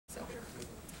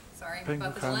Sorry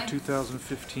about the delay.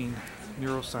 PENGUICON2015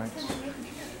 Neuroscience. What'd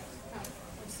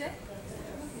you say?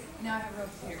 Now I have row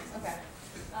computers. Okay.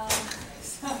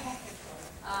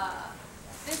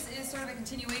 This is sort of a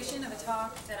continuation of a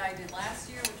talk that I did last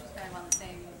year, which was kind of on the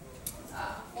same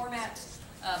format,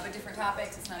 but different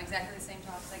topics. It's not exactly the same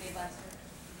talks I gave last year.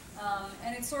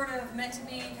 And it's sort of meant to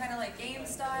be kind of like game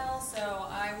style, so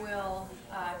I will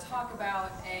talk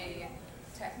about a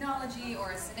technology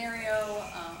or a scenario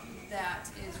that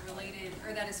is related,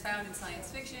 or that is found in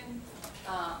science fiction,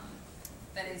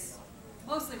 that is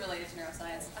mostly related to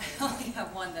neuroscience. I only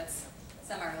have one that's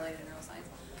semi-related to neuroscience.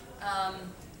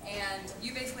 And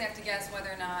you basically have to guess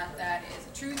whether or not that is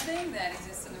a true thing that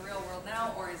exists in the real world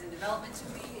now, or is in development to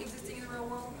be existing in the real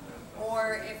world,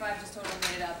 or if I've just totally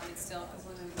made it up and it's still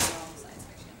completely wrong science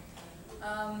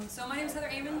fiction. So my name is Heather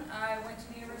Amon. I went to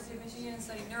the University of Michigan and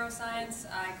studied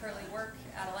neuroscience. I currently work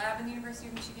at a lab in the University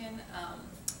of Michigan.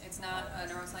 It's not a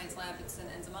neuroscience lab, it's an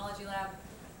enzymology lab.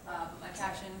 But my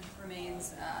passion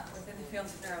remains within the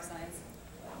fields of neuroscience.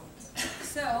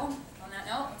 So, on that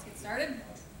note, let's get started.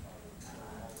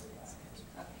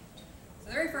 Okay. So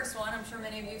the very first one, I'm sure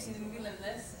many of you have seen the movie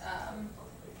Limitless,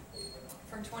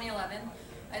 from 2011.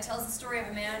 It tells the story of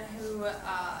a man who,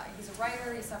 he's a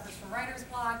writer, he suffers from writer's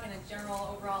block and a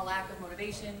general overall lack of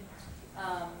motivation.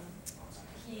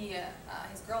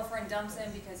 His girlfriend dumps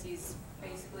him because he's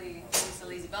basically just a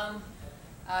lazy bum.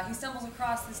 He stumbles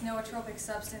across this nootropic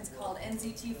substance called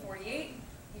NZT48.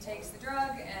 He takes the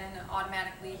drug and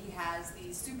automatically he has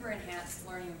these super enhanced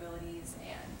learning abilities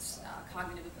and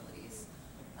cognitive abilities.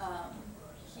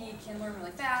 He can learn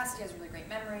really fast, he has really great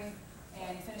memory,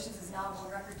 and he finishes his novel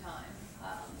in record time.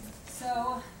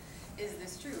 So, is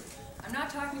this true? I'm not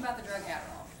talking about the drug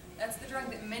Adderall. That's the drug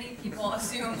that many people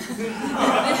assume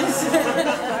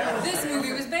this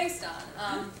movie was based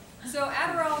on. So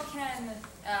Adderall can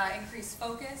increase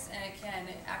focus and it can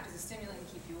act as a stimulant and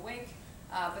keep you awake,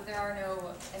 but there are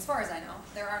no, as far as I know,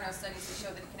 there are no studies that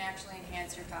show that it can actually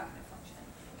enhance your cognitive function.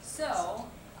 So,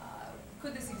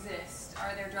 could this exist?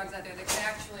 Are there drugs out there that can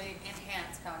actually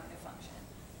enhance cognitive function?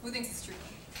 Who thinks it's true?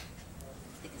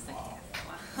 I think it's like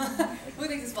Wow. Who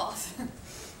thinks it's false?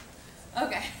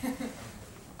 Okay.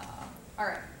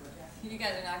 Alright. You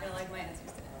guys are not going to like my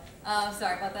answers today.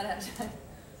 Sorry about that.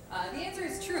 The answer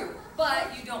is true,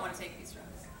 but you don't want to take these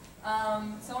drugs.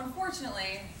 So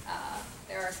unfortunately,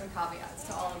 there are some caveats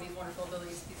to all of these wonderful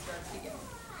abilities these drugs can give.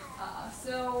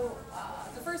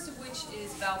 The first of which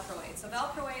is valproate. So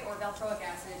valproate, or valproic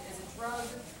acid, is a drug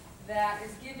that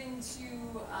is given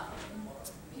to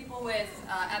people with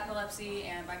epilepsy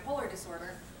and bipolar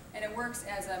disorder, and it works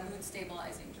as a mood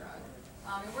stabilizing drug.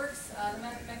 It works, the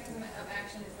mechanism of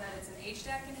action is that it's an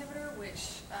HDAC inhibitor,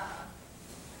 which,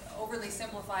 overly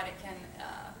simplified, it can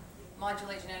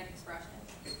modulate genetic expression.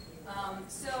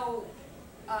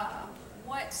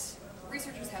 What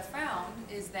researchers have found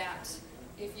is that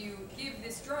if you give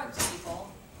this drug to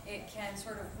people, it can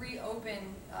sort of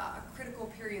reopen critical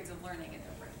periods of learning in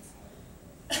their brains.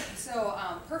 So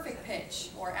perfect pitch,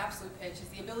 or absolute pitch, is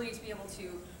the ability to be able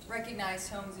to recognize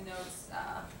tones and notes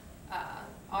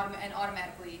and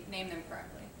automatically name them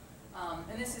correctly.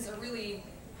 And this is a really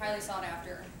highly sought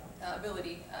after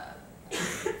ability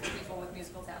for people with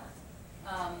musical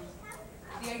talent.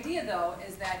 The idea, though,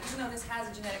 is that even though this has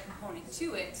a genetic component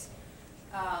to it,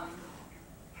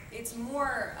 it's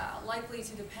more likely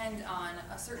to depend on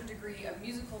a certain degree of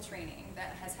musical training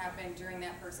that has happened during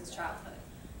that person's childhood.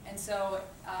 And so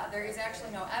there is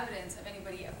actually no evidence of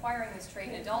anybody acquiring this trait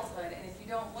in adulthood, and if you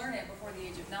don't learn it before the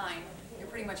age of 9, you're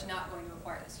pretty much not going to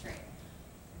acquire this trait.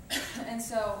 And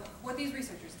so what these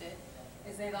researchers did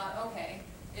is they thought, okay,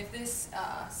 if this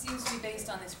seems to be based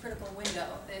on this critical window,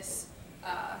 this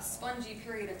spongy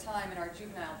period of time in our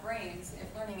juvenile brains,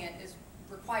 if learning it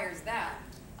requires that,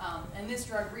 and this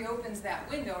drug reopens that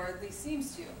window, or at least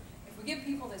seems to, if we give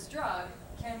people this drug,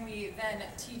 can we then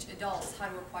teach adults how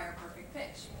to acquire perfect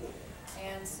pitch?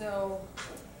 And so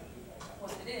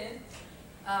what they did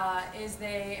is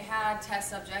they had test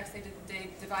subjects. They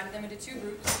divided them into two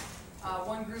groups.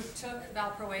 One group took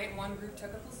valproate, one group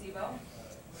took a placebo.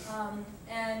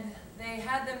 And they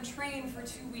had them train for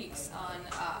 2 weeks on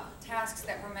tasks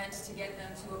that were meant to get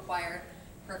them to acquire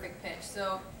perfect pitch.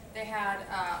 So they had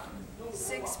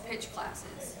 6 pitch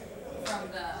classes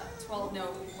from the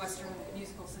 12-note Western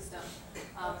musical system.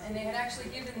 And they had actually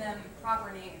given them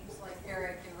proper names, like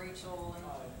Eric and Rachel and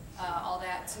all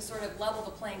that, to sort of level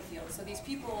the playing field. So these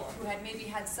people who had maybe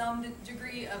had some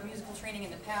degree of musical training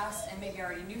in the past and maybe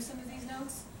already knew some of these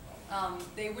notes,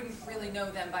 they wouldn't really know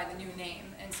them by the new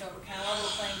name. And so it would kind of level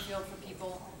the playing field for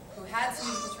people who had some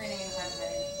musical training and hadn't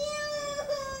had any.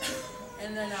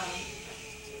 And then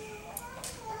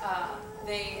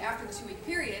they, after the 2-week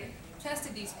period,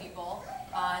 tested these people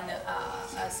on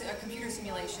a computer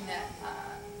simulation that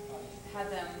had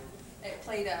them, it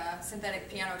played synthetic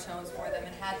piano tones for them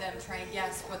and had them try and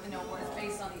guess what the note was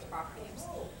based on these properties.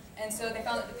 And so they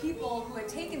found that the people who had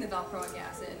taken the valproic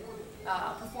acid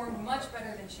performed much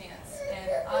better than chance, and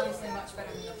obviously much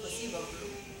better than the placebo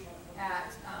group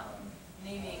at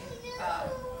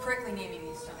correctly naming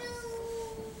these tones.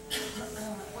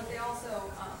 What they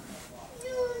also,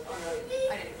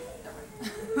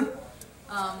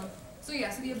 so yeah,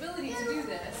 so the ability to do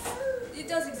this, it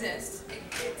does exist.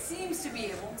 It seems to be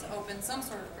able to open some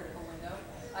sort of critical window.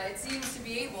 It seems to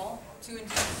be able to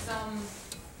induce some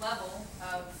level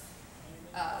of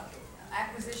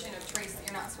acquisition of traits that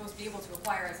you're not supposed to be able to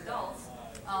acquire as adults.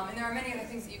 And there are many other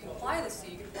things that you can apply this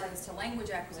to. You can apply this to language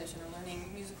acquisition or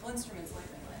learning musical instruments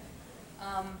later in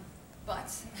life.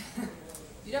 But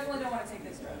you definitely don't want to take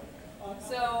this drug.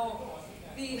 So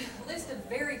the list of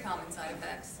very common side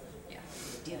effects. Yeah.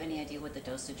 Do you have any idea what the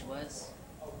dosage was?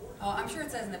 Oh, I'm sure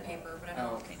it says in the paper, but I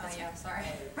don't. Oh, okay. Yeah, sorry.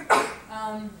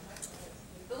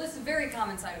 The list of very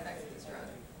common side effects of this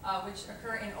drug, which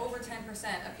occur in over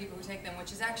 10% of people who take them,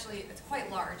 which is actually, it's quite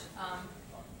large,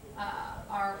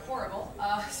 are horrible.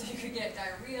 So you could get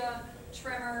diarrhea,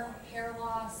 tremor, hair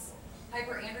loss,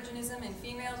 hyperandrogenism in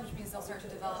females, which means they'll start to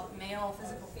develop male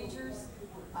physical features,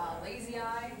 lazy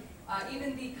eye.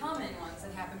 Even the common ones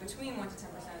that happen between 1 to 10%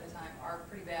 of the time are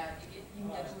pretty bad. You can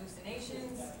get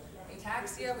hallucinations,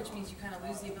 ataxia, which means you kind of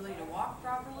lose the ability to walk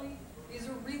properly. These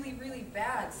are really, really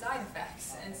bad side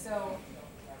effects. And so,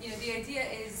 you know, the idea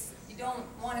is you don't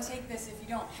want to take this if you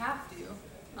don't have to.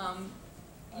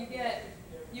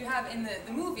 You have in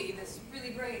the movie this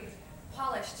really great,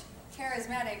 polished,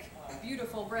 charismatic,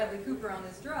 beautiful Bradley Cooper on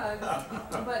this drug,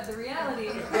 but the reality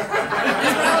is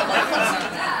that.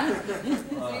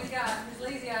 So he's got his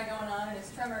lazy eye going on and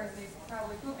his tremors, and he's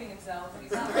probably pooping himself, but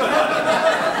he's not really.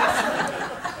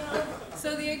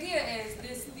 So the idea is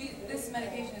this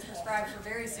medication is prescribed for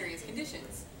very serious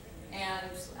conditions,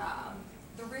 and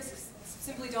the risks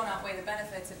simply don't outweigh the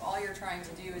benefits if all you're trying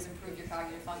to do is improve your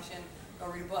cognitive function. Go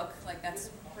read a book, like that's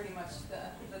pretty much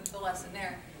the lesson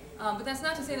there. But that's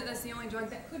not to say that that's the only drug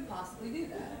that could possibly do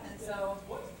that. And so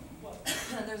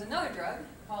there's another drug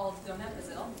called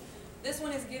donepezil. This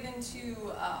one is given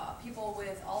to people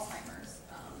with Alzheimer's,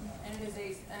 and it is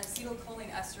an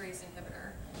acetylcholinesterase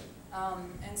inhibitor.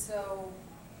 And so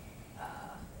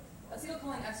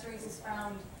acetylcholinesterase is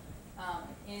found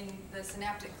in the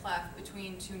synaptic cleft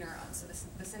between two neurons, so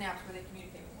the synapse where they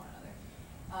communicate with one another.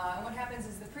 And what happens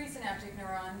is the presynaptic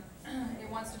neuron, it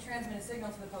wants to transmit a signal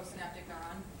to the postsynaptic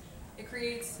neuron. It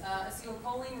creates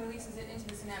acetylcholine, releases it into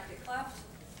the synaptic cleft,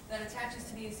 that attaches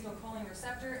to the acetylcholine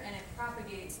receptor, and it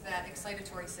propagates that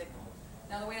excitatory signal.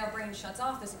 Now the way our brain shuts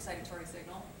off this excitatory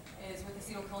signal is with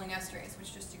acetylcholinesterase,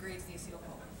 which just degrades the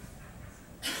acetylcholine.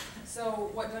 So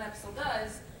what donepezil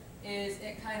does is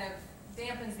it kind of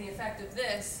dampens the effect of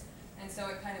this, and so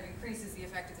it kind of increases the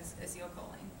effect of this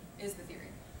acetylcholine, is the theory.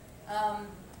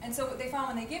 And so what they found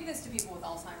when they give this to people with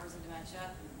Alzheimer's and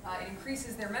dementia, it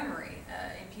increases their memory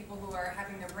in people who are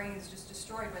having their brains just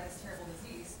destroyed by this terrible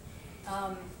disease.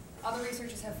 Other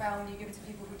researchers have found when you give it to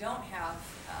people who don't have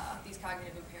these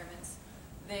cognitive impairments,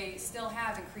 they still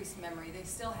have increased memory. They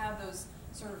still have those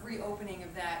sort of reopening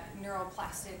of that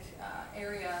neuroplastic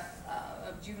area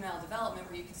of juvenile development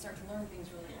where you can start to learn things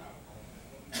really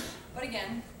well. But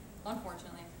again,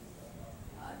 unfortunately,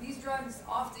 these drugs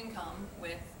often come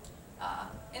with,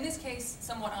 in this case,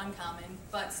 somewhat uncommon,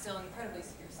 but still incredibly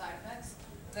severe side effects.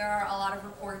 There are a lot of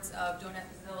reports of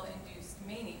donepezil-induced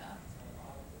mania,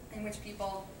 in which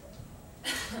people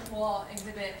will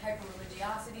exhibit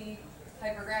hyperreligiosity,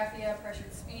 hypergraphia,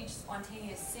 pressured speech,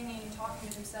 spontaneous singing, talking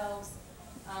to themselves,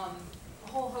 a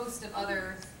whole host of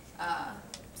other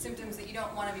symptoms that you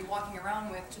don't want to be walking around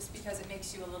with just because it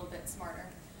makes you a little bit smarter.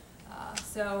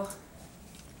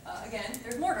 Again,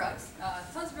 there's more drugs.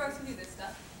 Tons of drugs can do this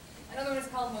stuff. Another one is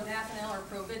called modafinil or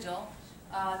Provigil.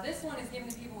 This one is given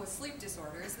to people with sleep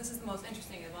disorders. This is the most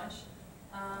interesting of the bunch.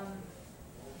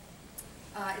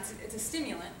 It's a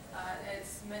stimulant.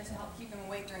 It's meant to help keep them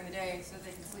awake during the day so that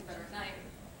they can sleep better at night.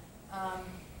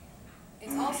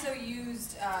 It's also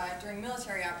used during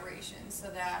military operations so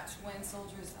that when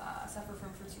soldiers suffer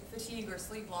from fatigue or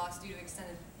sleep loss due to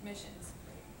extended missions,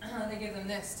 they give them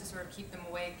this to sort of keep them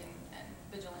awake and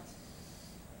vigilant.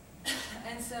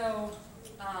 And so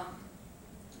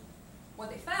what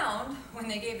they found when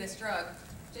they gave this drug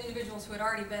to individuals who had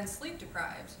already been sleep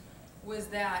deprived was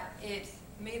that it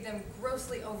made them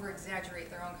grossly over-exaggerate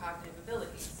their own cognitive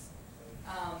abilities.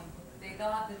 They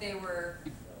thought that they were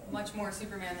much more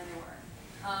Superman than they were.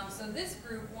 So this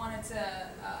group wanted to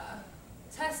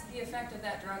test the effect of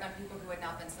that drug on people who had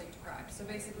not been sleep deprived. So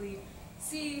basically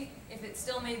see if it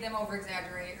still made them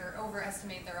over-exaggerate or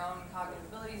overestimate their own cognitive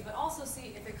abilities, but also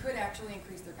see if it could actually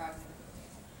increase their cognitive abilities.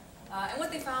 And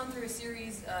what they found through a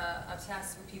series of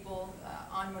tests with people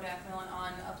on modafinil and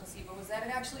on a placebo was that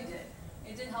it actually did.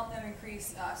 It did help them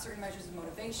increase certain measures of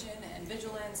motivation and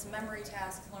vigilance, memory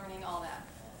tasks, learning, all that.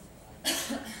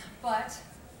 But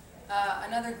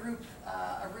another group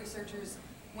of researchers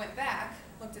went back,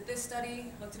 looked at this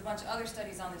study, looked at a bunch of other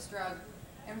studies on this drug,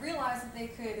 and realized that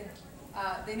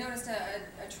they noticed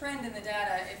a trend in the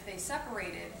data if they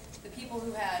separated the people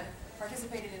who had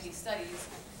participated in these studies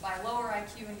by lower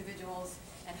IQ individuals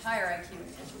and higher IQ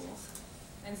individuals.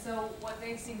 And so what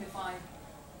they seemed to find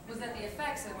was that the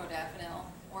effects of modafinil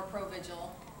or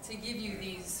Provigil to give you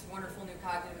these wonderful new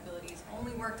cognitive abilities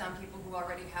only worked on people who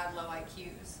already had low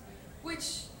IQs,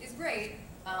 which is great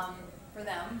for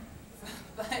them,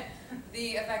 but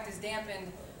the effect is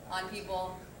dampened on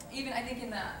people. Even I think in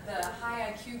the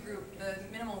high IQ group, the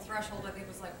minimal threshold I think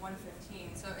was like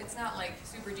 115. So it's not like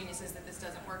super geniuses that this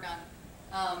doesn't work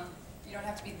on. You don't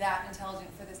have to be that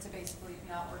intelligent for this to basically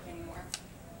not work anymore.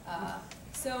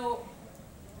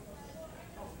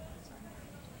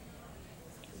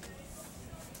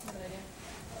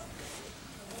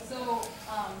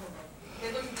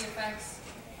 They looked at the effects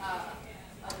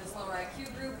of this lower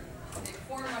IQ group. They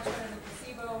performed much better than the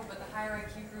placebo, but the higher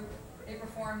IQ group, they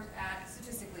performed at,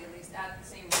 statistically at least, at the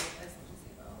same rate as the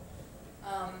placebo.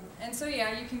 And so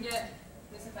yeah, you can get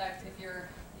this effect if you're,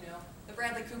 the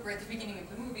Bradley Cooper at the beginning of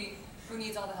the movie who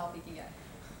needs all the help he can get.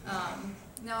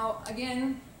 Now,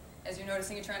 again, as you're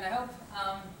noticing a trend, I hope,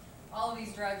 all of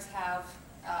these drugs have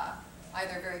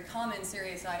either very common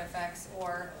serious side effects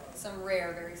or some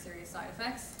rare, very serious side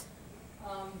effects.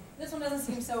 This one doesn't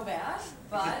seem so bad,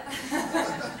 but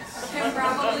can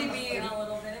probably be a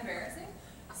little bit embarrassing.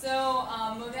 So,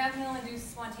 modafinil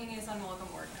induced spontaneous unwelcome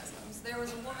orgasms. There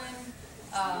was a woman,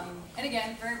 and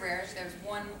again, very rare, there's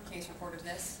one case report of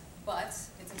this, but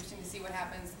it's interesting to see what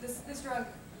happens. This drug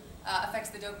affects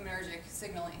the dopaminergic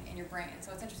signaling in your brain,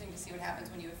 so it's interesting to see what happens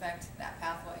when you affect that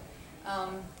pathway.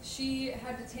 She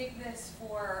had to take this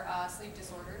for sleep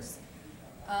disorders.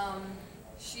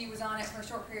 She was on it for a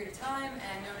short period of time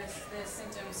and noticed the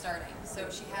symptoms starting. So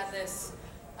she had this,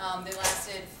 they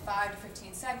lasted 5 to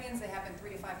 15 seconds, they happened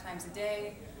 3 to 5 times a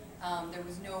day. There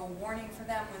was no warning for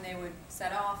them when they would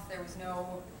set off, there was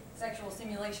no sexual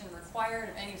stimulation required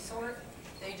of any sort,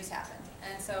 they just happened.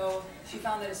 And so she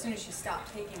found that as soon as she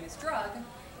stopped taking this drug,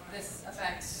 this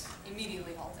effect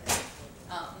immediately halted.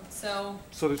 So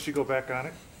did she go back on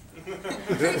it?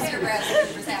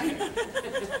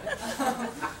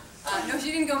 No,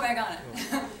 she didn't go back on it.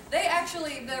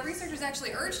 The researchers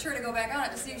actually urged her to go back on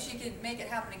it to see if she could make it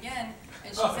happen again,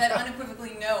 and she said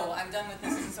unequivocally, no, I'm done with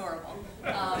this, this is horrible.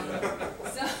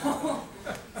 So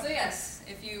yes,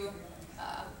 if you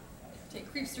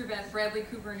take Creepster Bradley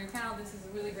Cooper into account, this is a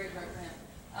really great drug for him.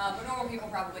 But normal people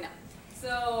probably not.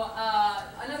 So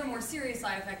another more serious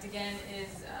side effect again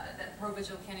is that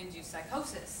Provigil can induce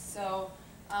psychosis. So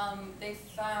they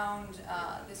found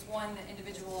this one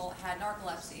individual had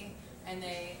narcolepsy, and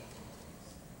they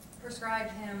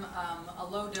prescribed him a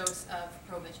low dose of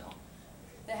Provigil.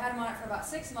 They had him on it for about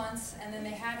 6 months, and then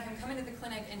they had him come into the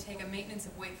clinic and take a maintenance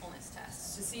of wakefulness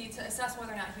test to assess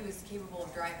whether or not he was capable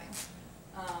of driving.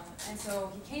 And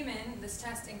so he came in. This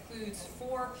test includes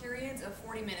 4 periods of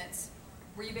 40 minutes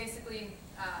where you basically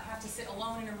have to sit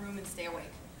alone in a room and stay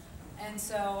awake. And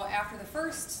so after the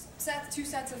first 2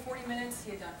 sets of 40 minutes,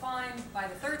 he had done fine. By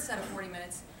the 3rd set of 40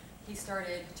 minutes, he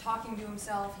started talking to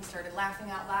himself, he started laughing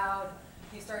out loud,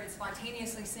 he started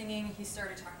spontaneously singing, he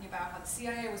started talking about how the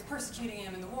CIA was persecuting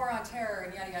him and the war on terror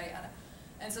and yada, yada, yada.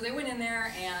 And so they went in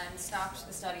there and stopped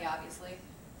the study, obviously,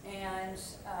 and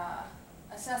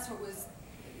assessed what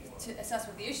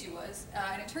the issue was.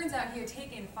 And it turns out he had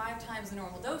taken 5 times the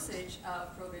normal dosage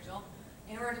of Provigil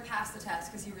in order to pass the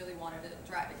test because he really wanted to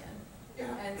drive again.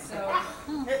 And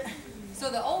so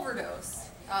the overdose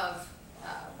of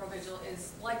Provigil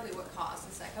is likely what caused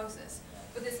the psychosis.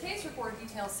 But this case report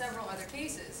details several other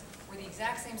cases where the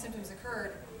exact same symptoms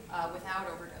occurred without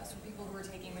overdose, for people who were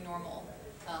taking the normal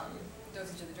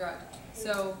dosage of the drug.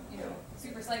 So,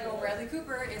 super psycho Bradley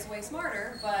Cooper is way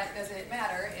smarter, but does it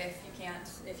matter if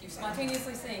you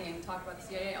spontaneously sing and talk about the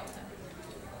CIA all the time?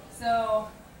 So,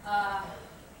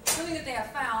 something that they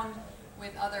have found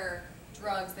with other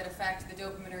drugs that affect the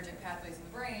dopaminergic pathways in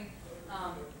the brain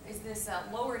is this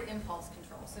lowered impulse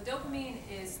control. So dopamine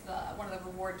is one of the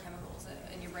reward chemicals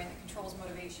in your brain that controls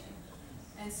motivation.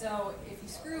 And so if you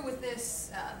screw with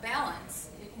this balance,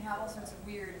 it can have all sorts of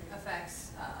weird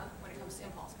effects when it comes to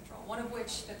impulse control. One of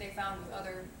which that they found with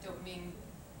other dopamine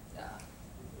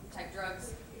type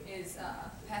drugs is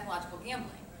pathological gambling.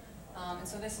 And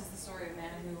so this is the story of a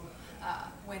man who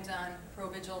went on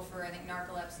Provigil for, I think,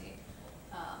 narcolepsy,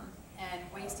 and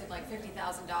wasted like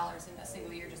 $50,000 in a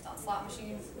single year just on slot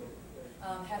machines.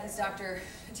 Had his doctor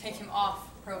take him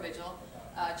off Provigil,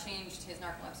 changed his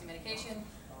narcolepsy medication,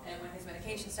 and when his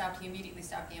medication stopped, he immediately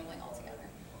stopped gambling altogether.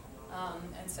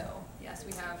 And so, yes,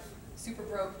 we have super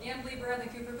broke, gambly Bradley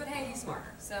Cooper, but hey, he's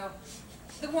smarter. So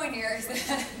the point here is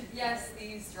that, yes,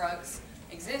 these drugs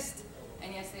exist,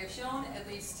 and yes, they have shown, at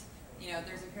least,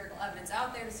 there's empirical evidence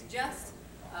out there to suggest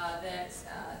that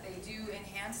they do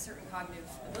enhance certain cognitive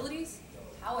abilities.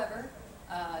 However,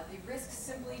 the risks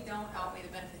simply don't outweigh the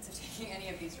benefits of taking any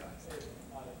of these drugs.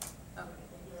 Okay.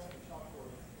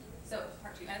 So,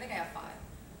 part 2, and I think I have 5.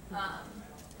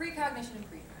 Precognition and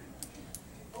pre-crime.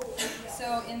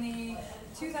 So, in the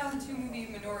 2002 movie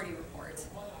Minority Report,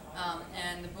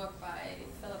 and the book by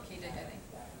Philip K. Dick, I think,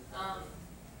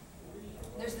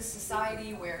 there's this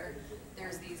society where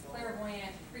there's these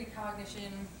clairvoyant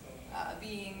precognition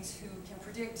beings who can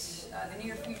predict the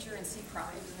near future and see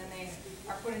crimes, and then they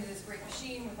are put into this great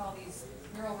machine with all these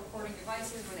neural recording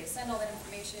devices where they send all that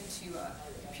information to a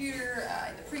computer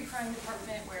in the pre-crime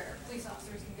department where police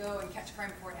officers can go and catch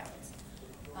crime before it happens.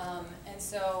 And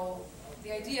so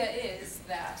the idea is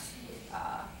that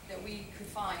we could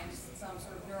find some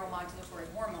sort of neuromodulatory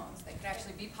hormones that could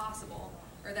actually be possible,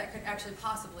 or that could actually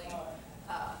possibly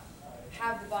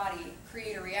have the body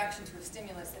create a reaction to a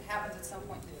stimulus that happens at some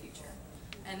point in the future,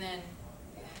 and then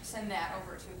send that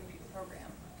over to a computer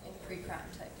program in pre-crime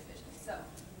type division. So,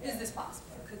 is this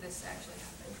possible? Could this actually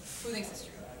happen? Who thinks it's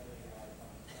true?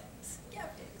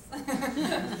 Skeptics.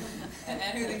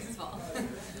 And who thinks it's false?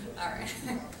 All right.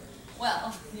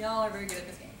 Well, y'all are very good at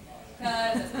this game.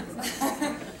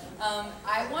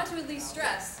 I want to at least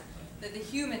stress that the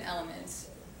human element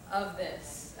of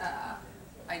this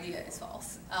idea is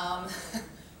false.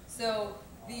 So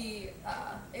it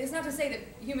is not to say that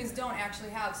humans don't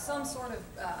actually have some sort of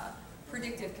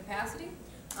predictive capacity.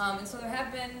 And so there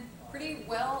have been pretty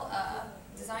well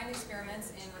designed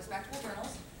experiments in respectable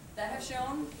journals that have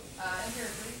shown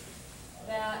empirically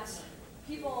that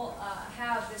people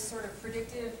have this sort of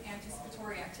predictive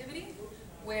anticipatory activity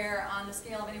where on the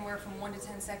scale of anywhere from 1 to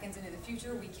 10 seconds into the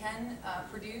future, we can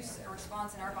produce a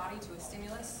response in our body to a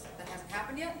stimulus that hasn't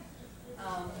happened yet.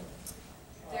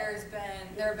 There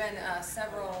have been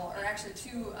several, or actually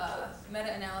 2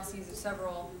 meta-analyses of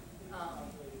several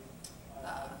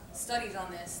studies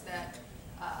on this that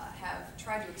have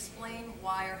tried to explain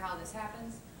why or how this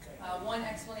happens. One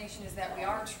explanation is that we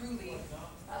are truly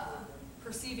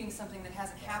perceiving something that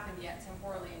hasn't happened yet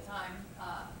temporally in time.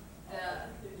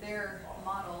 Their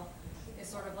model is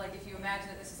sort of like if you imagine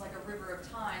that this is like a river of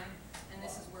time, and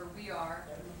this is where we are,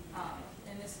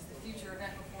 and this is the future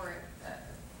event before it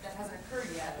that hasn't occurred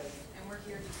yet, and we're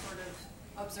here just sort of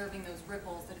observing those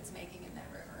ripples that it's making in that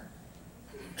river.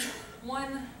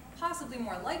 One possibly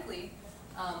more likely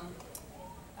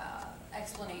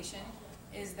explanation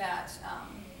is that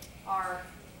our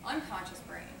unconscious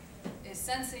brain is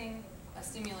sensing a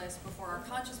stimulus before our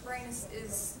conscious brain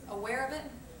is aware of it,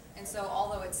 and so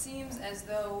although it seems as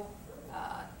though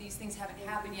these things haven't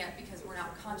happened yet because we're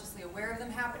not consciously aware of them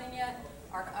happening yet,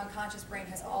 our unconscious brain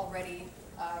has already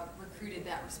recruited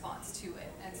that response to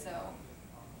it. And so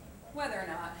whether or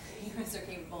not humans are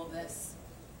capable of this,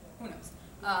 who knows?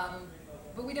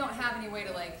 But we don't have any way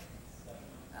to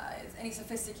any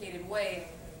sophisticated way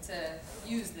to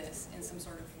use this in some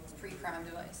sort of pre-crime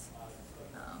device.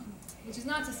 Which is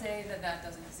not to say that that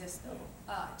doesn't exist though,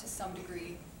 to some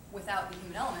degree without the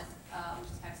human element,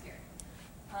 which is kind of scary.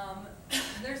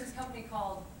 There's this company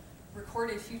called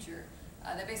Recorded Future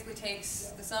that basically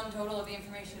takes the sum total of the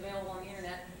information available on the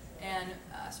internet and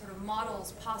sort of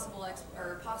models possible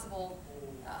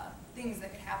things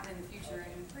that could happen in the future,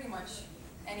 and pretty much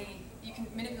you can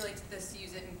manipulate this to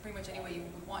use it in pretty much any way you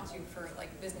would want to for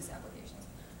business applications.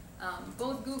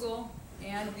 Both Google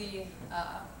and the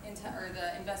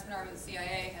investment arm of the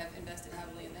CIA have invested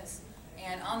heavily in this,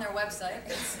 and on their website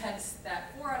it says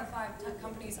that 4 out of 5 top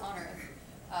companies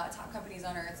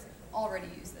on Earth already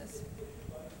use this.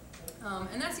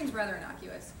 And that seems rather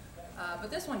innocuous,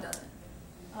 but this one doesn't.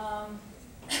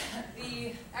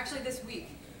 Actually this week,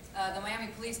 the Miami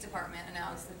Police Department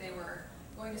announced that they were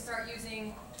going to start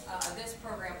using this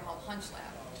program called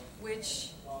HunchLab,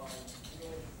 which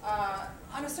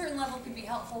on a certain level could be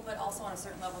helpful, but also on a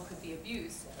certain level could be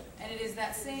abused. And it is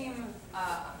that same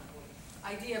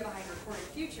idea behind Recorded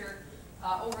Future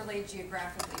overlaid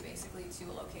geographically, basically,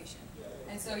 to a location.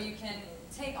 And so you can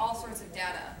take all sorts of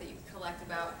data that you collect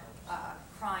about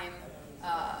crime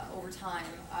over time,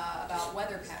 about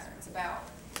weather patterns, about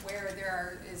where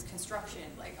there is construction,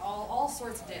 like all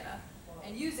sorts of data,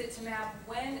 and use it to map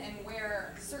when and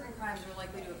where certain crimes are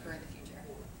likely to occur in the future.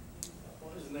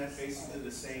 Isn't that basically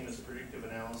the same as predictive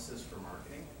analysis for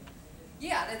marketing?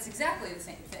 Yeah, that's exactly the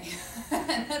same thing.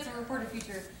 And that's what reported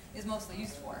feature is mostly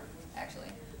used for, actually.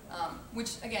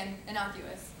 Which, again,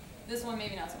 innocuous. This one,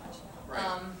 maybe not so much.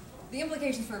 Right. The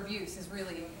implications for abuse is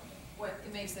really what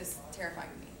it makes this terrifying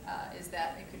to me, is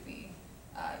that it could be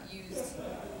used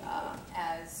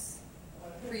as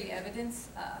pre-evidence.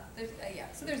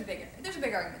 Yeah, so there's a big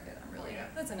argument there.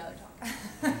 That's another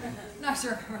talk. Not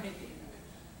sure if I'm ready to get into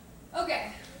that.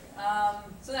 Okay,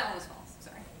 so that one was false.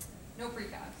 Sorry, no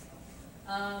precogs.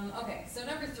 Okay, so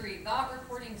number 3, thought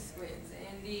recording squids.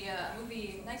 In the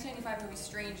 1995 movie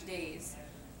Strange Days,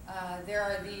 there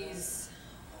are these,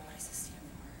 what does this stand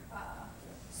for?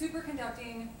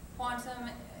 Superconducting quantum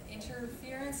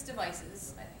interference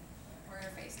devices, I think, or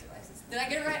interface devices. Did I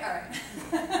get it right? All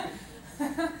right. I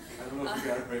don't know if you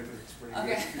got it right, but it's pretty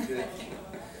okay. good. You did.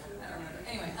 I don't remember.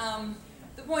 Anyway,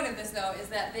 the point of this, though, is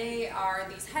that they are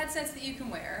these headsets that you can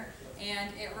wear,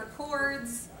 and it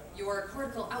records your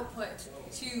cortical output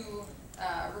to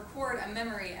record a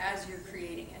memory as you're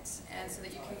creating it, and so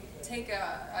that you can take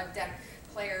a deck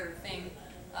player thing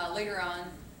later on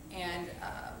and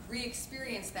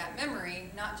re-experience that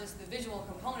memory, not just the visual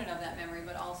component of that memory,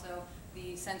 but also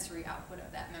the sensory output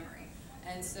of that memory.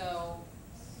 And so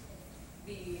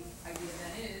the idea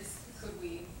then is, could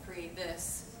we create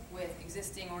this with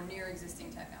existing or near existing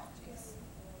technologies?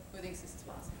 Who thinks this is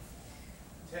possible?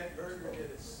 Ted Berger did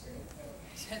this.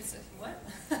 What?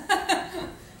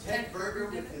 Ted Berger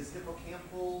with his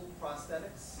hippocampal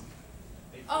prosthetics.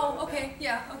 Oh, okay,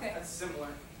 yeah, okay. That's similar.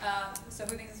 So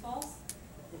who thinks it's false?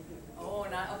 Oh,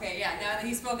 not, okay, yeah, now that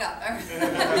he spoke up.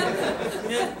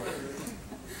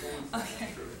 Okay.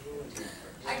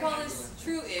 I call this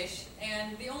true-ish,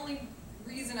 and the only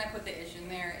reason I put the ish in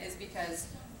there is because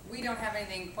we don't have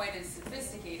anything quite as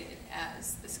sophisticated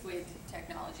as the squid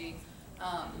technology,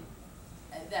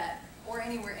 or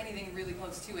anything really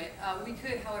close to it. We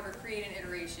could, however, create an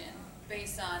iteration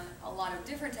based on a lot of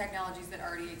different technologies that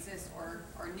already exist or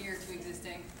are near to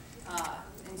existing,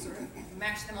 and sort of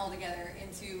mash them all together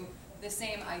into the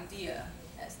same idea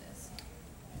as this.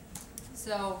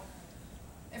 So,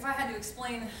 if I had to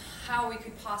explain how we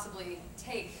could possibly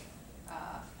take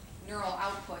neural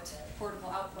output, cortical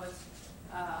output,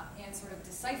 and sort of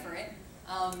decipher it,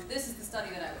 this is the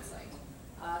study that I would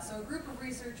cite. So a group of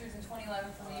researchers in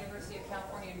 2011 from the University of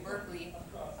California in Berkeley,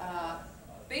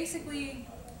 basically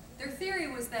their theory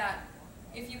was that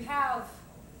if you have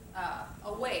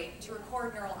a way to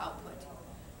record neural output,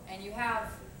 and you have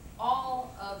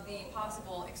all of the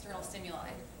possible external stimuli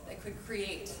that could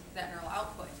create that neural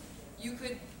output, you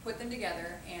could put them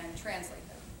together and translate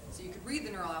them. So you could read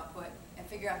the neural output and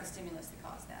figure out the stimulus that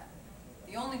caused that.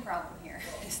 The only problem here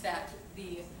is that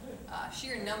the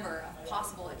sheer number of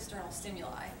possible external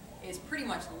stimuli is pretty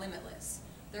much limitless.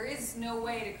 There is no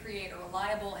way to create a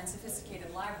reliable and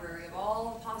sophisticated library of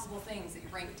all the possible things that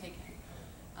your brain could take in.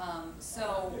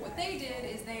 So what they did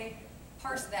is they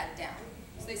parsed that down.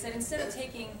 So they said, instead of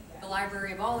taking the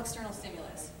library of all external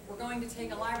stimulus, we're going to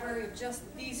take a library of just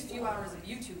these few hours of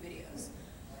YouTube videos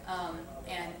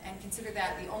and consider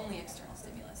that the only external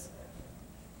stimulus.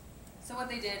 So what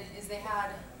they did is they had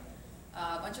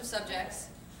a bunch of subjects,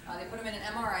 they put them in an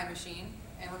MRI machine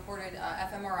and recorded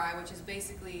fMRI, which is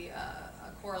basically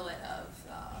a correlate of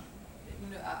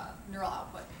neural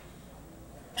output.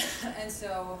 And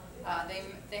so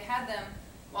they had them,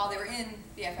 while they were in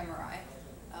the fMRI,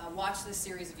 watch this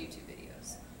series of YouTube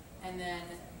videos, and then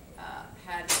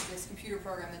had this computer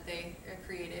program that they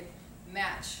created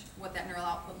match what that neural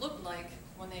output looked like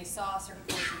when they saw certain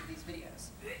portions of these videos.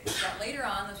 So that later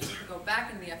on, those people could go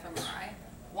back into the fMRI,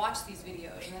 watch these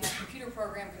videos, and then that computer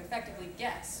program could effectively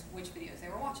guess which videos they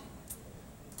were watching.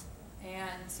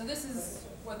 And so this is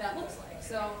what that looks like.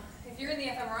 So if you're in the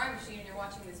fMRI machine and you're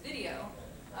watching this video,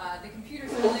 the computer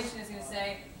simulation is going to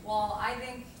say, well, I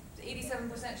think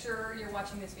 87% sure you're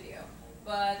watching this video,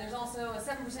 but there's also a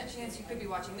 7% chance you could be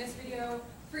watching this video,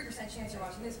 3% chance you're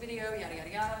watching this video, yada, yada,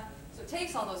 yada. So it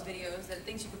takes all those videos that it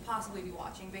thinks you could possibly be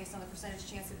watching based on the percentage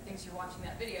chance that it thinks you're watching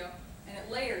that video, and it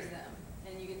layers them,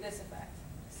 and you get this effect.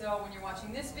 So when you're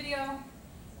watching this video,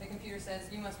 the computer says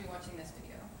you must be watching this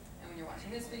video. And when you're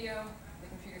watching this video, the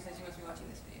computer says you must be watching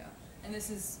this video. And this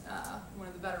is one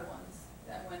of the better ones,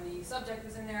 that when the subject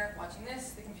was in there watching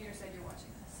this, the computer said you're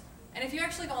watching this. And if you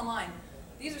actually go online,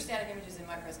 these are static images in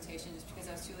my presentation just because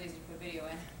I was too lazy to put video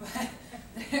in, but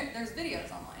there's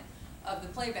videos online of the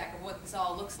playback of what this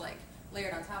all looks like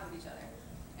layered on top of each other.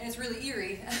 And it's really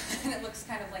eerie, and it looks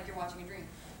kind of like you're watching a dream.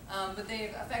 But they've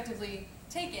effectively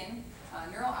taken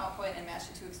neural output and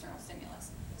matched it to external stimulus.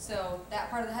 So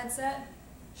that part of the headset,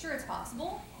 sure, it's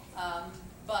possible,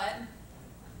 but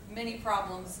many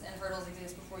problems and hurdles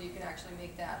exist before you could actually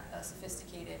make that a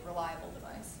sophisticated, reliable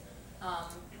device.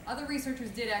 Other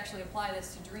researchers did actually apply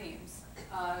this to dreams.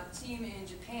 A team in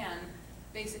Japan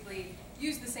basically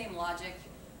used the same logic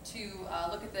to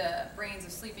look at the brains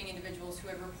of sleeping individuals who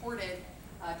had reported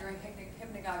during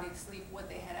hypnagogic sleep what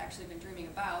they had actually been dreaming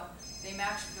about. They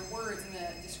matched the words and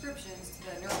the descriptions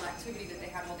to the neural activity that they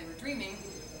had while they were dreaming,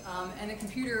 and the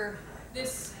computer,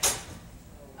 this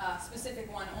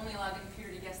specific one only allowed the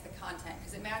computer to guess the content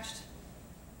because it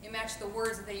matched the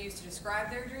words that they used to describe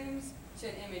their dreams to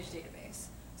an image database.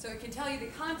 So it could tell you the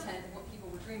content of what people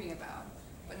were dreaming about,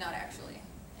 but not actually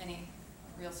any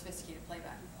real sophisticated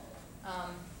playback.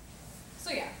 So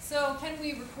yeah, so can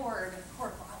we record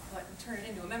output and turn it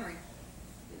into a memory?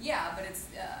 Yeah, but it's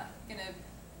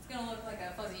gonna look like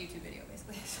a fuzzy YouTube video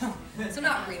basically. So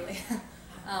not really.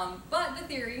 But the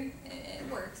theory, it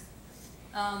works.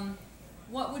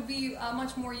 What would be a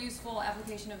much more useful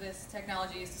application of this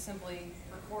technology is to simply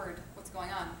record what's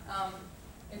going on.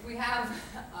 If we have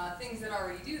things that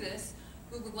already do this,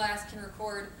 Google Glass can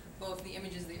record both the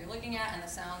images that you're looking at and the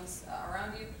sounds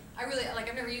around you.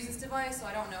 I've never used this device, so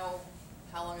I don't know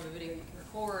how long of a video you can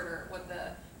record or what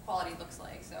the quality looks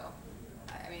like. So,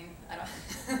 I mean, I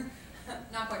don't,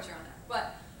 not quite sure on that.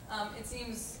 But it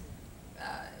seems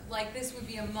like this would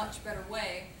be a much better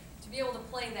way to be able to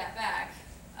play that back,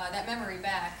 that memory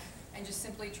back, and just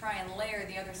simply try and layer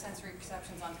the other sensory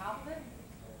perceptions on top of it.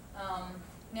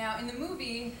 Now, in the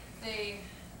movie, they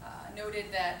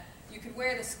noted that you could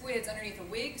wear the squids underneath a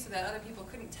wig so that other people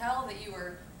couldn't tell that you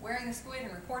were wearing the squid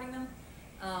and recording them.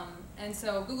 And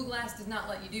so Google Glass does not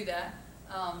let you do that.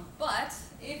 But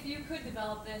if you could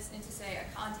develop this into, say,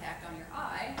 a contact on your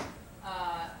eye,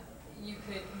 you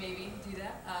could maybe do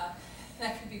that.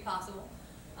 That could be possible.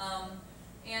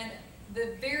 And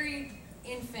the very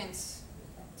infant,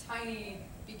 tiny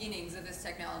beginnings of this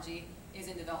technology is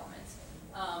in development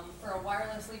for a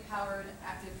wirelessly powered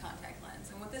active contact lens.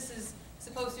 And what this is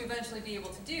supposed to eventually be able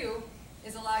to do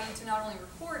is allow you to not only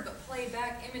record, but play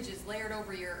back images layered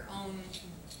over your own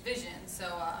vision. So,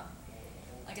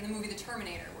 like in the movie The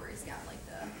Terminator, where he's got like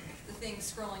the thing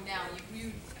scrolling down,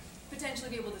 you potentially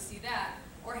be able to see that,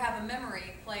 or have a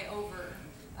memory play over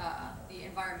the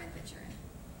environment that you're in.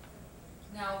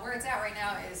 Now, where it's at right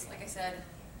now is, like I said,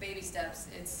 baby steps.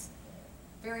 It's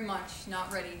very much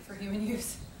not ready for human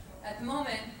use. At the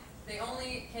moment, they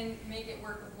only can make it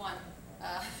work with one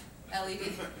LED.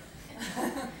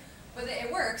 But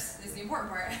it works, is the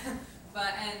important part.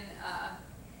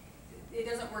 It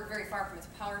doesn't work very far from its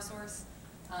power source,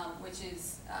 which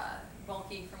is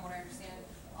bulky from what I understand.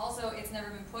 Also, it's never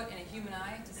been put in a human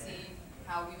eye to see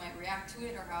how we might react to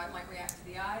it or how it might react to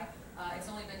the eye. It's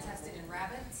only been tested in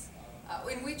rabbits,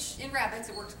 in rabbits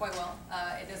it works quite well.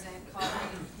 It doesn't cause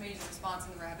any major response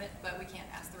in the rabbit, but we can't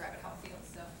ask the rabbit how it feels,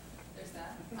 so there's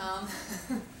that.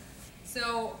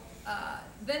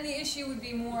 Then the issue would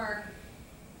be more,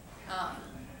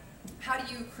 how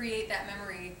do you create that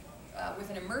memory with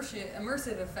an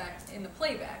immersive effect in the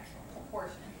playback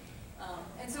portion?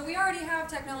 And so we already have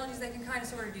technologies that can kind of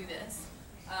sort of do this.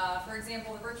 For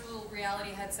example, the virtual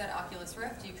reality headset Oculus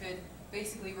Rift, you could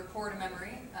basically record a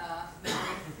memory,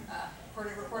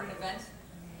 record an event,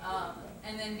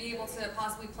 and then be able to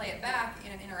possibly play it back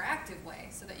in an interactive way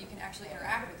so that you can actually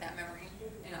interact with that memory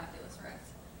in Oculus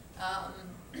Rift.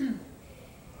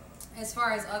 As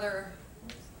far as other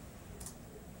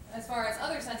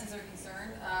senses are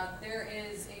concerned, there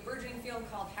is a burgeoning field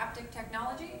called haptic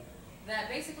technology that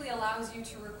basically allows you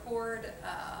to record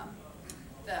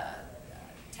the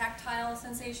tactile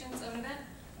sensations of an event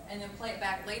and then play it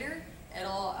back later.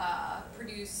 It'll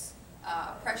produce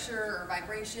pressure or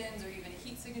vibrations or even a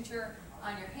heat signature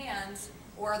on your hands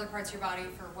or other parts of your body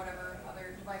for whatever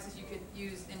other devices you could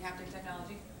use in haptic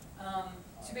technology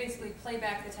to basically play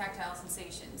back the tactile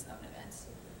sensations of an event.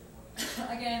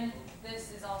 Again,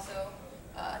 this is also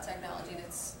a technology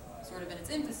that's sort of in its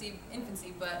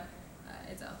infancy, but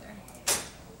it's out there.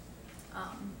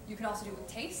 You can also do it with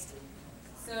taste.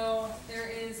 So there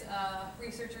is a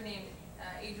researcher named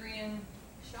Adrian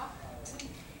Schock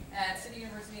at City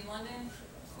University in London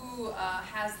who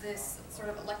has this sort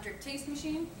of electric taste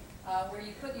machine where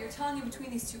you put your tongue in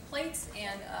between these two plates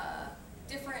and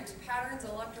different patterns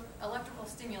of electrical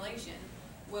stimulation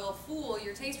will fool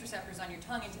your taste receptors on your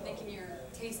tongue into thinking you're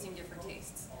tasting different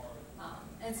tastes.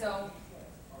 And so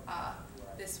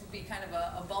this would be kind of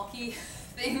a bulky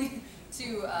thing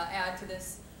to add to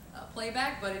this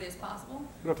playback, but it is possible.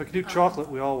 But if I could do chocolate,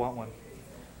 we all want one.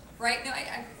 Right? No,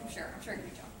 I'm sure it can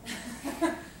be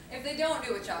chocolate. If they don't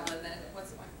do it with chocolate, then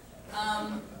what's the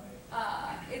point?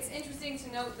 It's interesting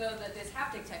to note, though, that this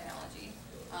haptic technology,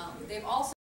 they've also